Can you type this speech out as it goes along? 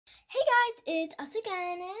Hey guys, it's us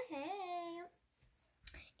again. Hey.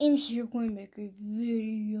 And here we're going to make a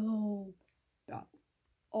video about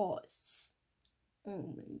us.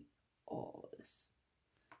 Only us.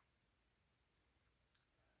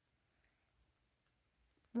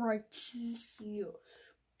 Right to see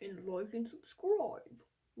us and like and subscribe.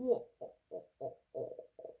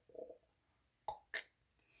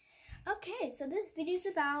 Okay, so this video is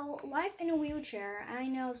about life in a wheelchair. I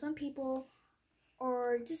know some people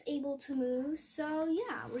are disabled to move, so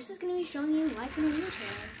yeah, we're just gonna be showing you life in a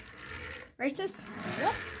wheelchair. Right, sis?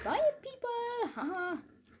 Yep. Bye, people. Haha.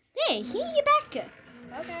 Hey, can you get back?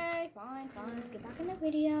 Okay, fine. Let's get back in the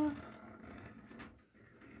video.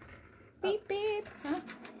 Beep, beep. Huh?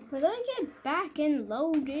 We're gonna get back and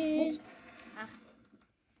loaded.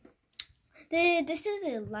 This is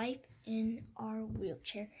a life in our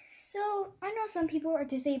wheelchair. So, I know some people are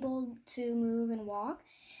disabled to move and walk,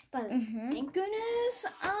 but thank goodness,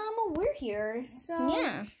 we're here. So,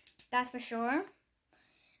 yeah, that's for sure.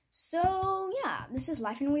 So, yeah, this is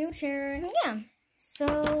life in a wheelchair. Yeah. So,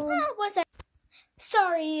 what's that?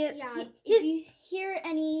 Sorry. Yeah, if you hear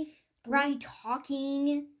any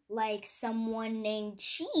talking like someone named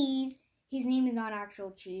Cheese, his name is not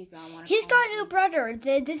actual Cheese, but I want to. He's got a new brother.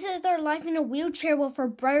 This is their life in a wheelchair with her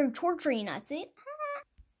brother torturing us.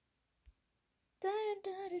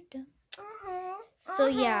 So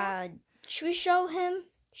yeah, should we show him?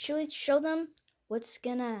 Should we show them what's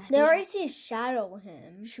gonna? They already see a shadow of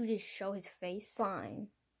him. Should we just show his face? Fine.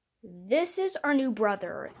 This is our new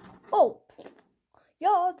brother. Oh,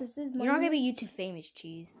 yeah, this is. You're not gonna be YouTube famous,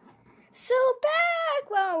 Cheese. So back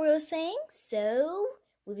while we were saying so.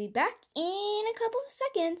 We'll be back in a couple of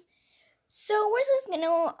seconds. So we're just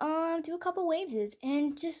gonna do a couple waves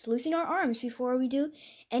and just loosen our arms before we do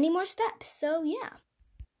any more steps. So yeah.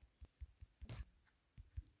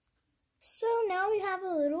 So now we have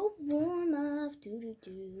a little warm up.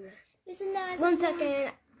 This is nice. 1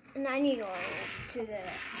 second, and I need to go to the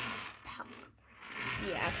power.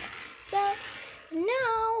 Yeah. Okay. So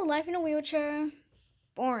now life in a wheelchair.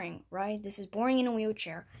 Boring, right? This is boring in a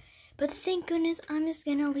wheelchair. But thank goodness I'm just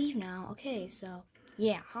gonna leave now. Okay, so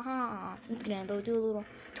yeah, haha. I'm just gonna do a little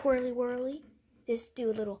twirly whirly. Just do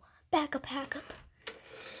a little back up. And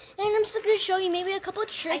I'm just gonna show you maybe a couple of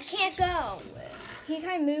tricks. I can't go. Can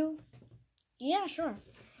I move? Yeah, sure.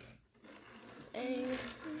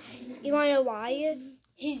 You wanna know why?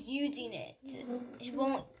 He's using it. He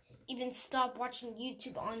won't even stop watching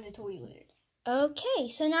YouTube on the toilet. Okay,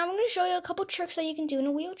 so now I'm gonna show you a couple tricks that you can do in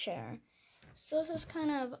a wheelchair. So this is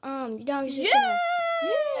kind of I'm just gonna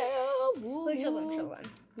Wait, show them.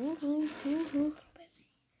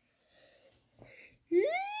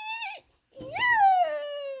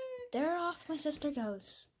 There off my sister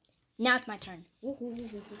goes. Now it's my turn.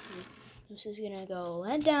 I'm just gonna go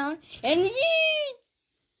head down and yeet!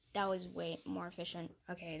 That was way more efficient.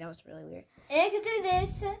 Okay, that was really weird. And I can do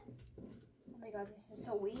this. Oh my god, this is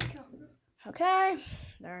so weak. Okay,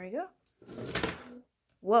 there we go.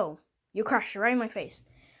 Whoa. You crashed right in my face.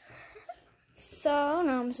 So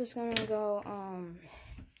now I'm just gonna go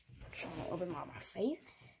show a little bit more of my face.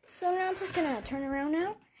 So now I'm just gonna turn around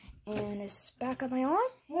now and just back up my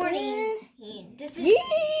arm. Warning. This is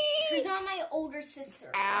her's not my older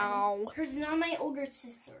sister. Ow. Her's not my older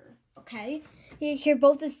sister. Okay. You're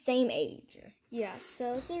both the same age. Yeah,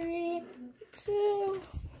 so 3, 2,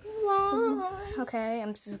 1. Okay,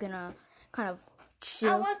 I'm just gonna kind of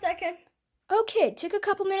chill. 1 second. Okay, it took a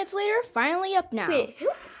couple minutes later. Finally up now. Wait, who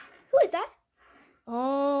is that?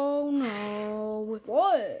 Oh no.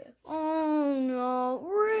 What? Oh no.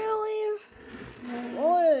 Really?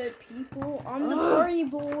 What, people? I'm the party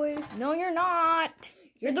boy. No, you're not.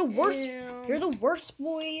 You're the worst. Damn. You're the worst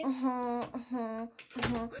boy.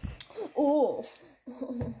 Oh.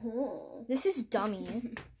 This is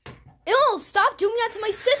dummy. Ew, stop doing that to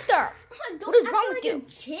my sister. What is wrong with you?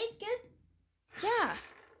 Chick? Yeah.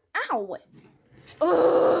 Ow.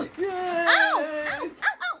 Ugh. Ow.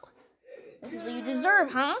 This is what you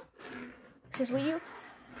deserve, huh? This is what you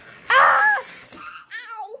asked.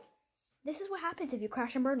 Ow. This is what happens if you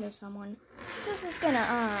crash and burn into someone. So this is gonna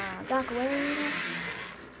back away.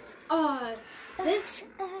 This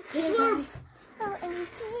OMG. No,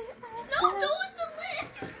 go in the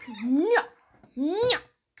lift. No.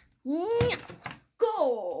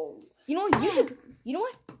 Go. You know what? You know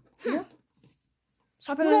what?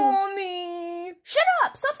 Stop it. Mommy. Shut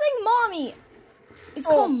up. Stop saying mommy. It's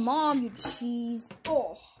called mom, you cheese.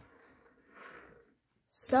 Oh.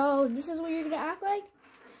 So this is what you're gonna act like?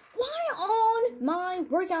 Why on my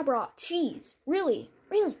workout bra? Cheese. Really?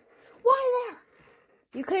 Why there?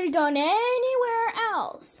 You could have done anywhere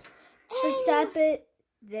else. Except it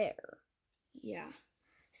there. Yeah.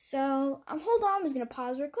 So, hold on. I'm just going to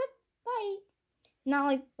pause real quick. Bye.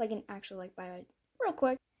 Not like an actual, bye. Real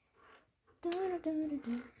quick.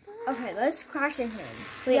 Okay, let's crash in him.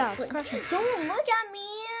 Wait, yeah, let's crash him. Don't look at me.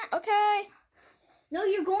 Okay. No,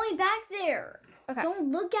 you're going back there. Okay.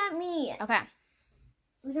 Don't look at me. Okay.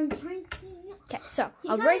 Like I'm trying to see. Okay, so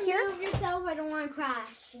I'll be right here. Move yourself. I don't want to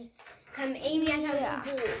crash. Come aim at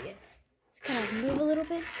the boy. Just kind of move a little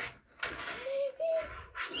bit.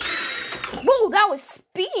 Whoa, that was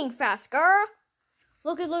speeding fast, girl.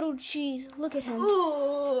 Look at little cheese. Look at him.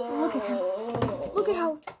 Oh. Look at him. Look at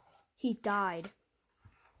how he died.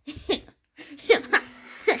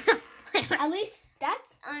 At least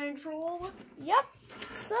that's untrue. Yep.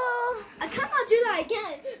 So I cannot do that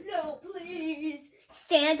again. No, please.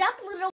 Stand up, little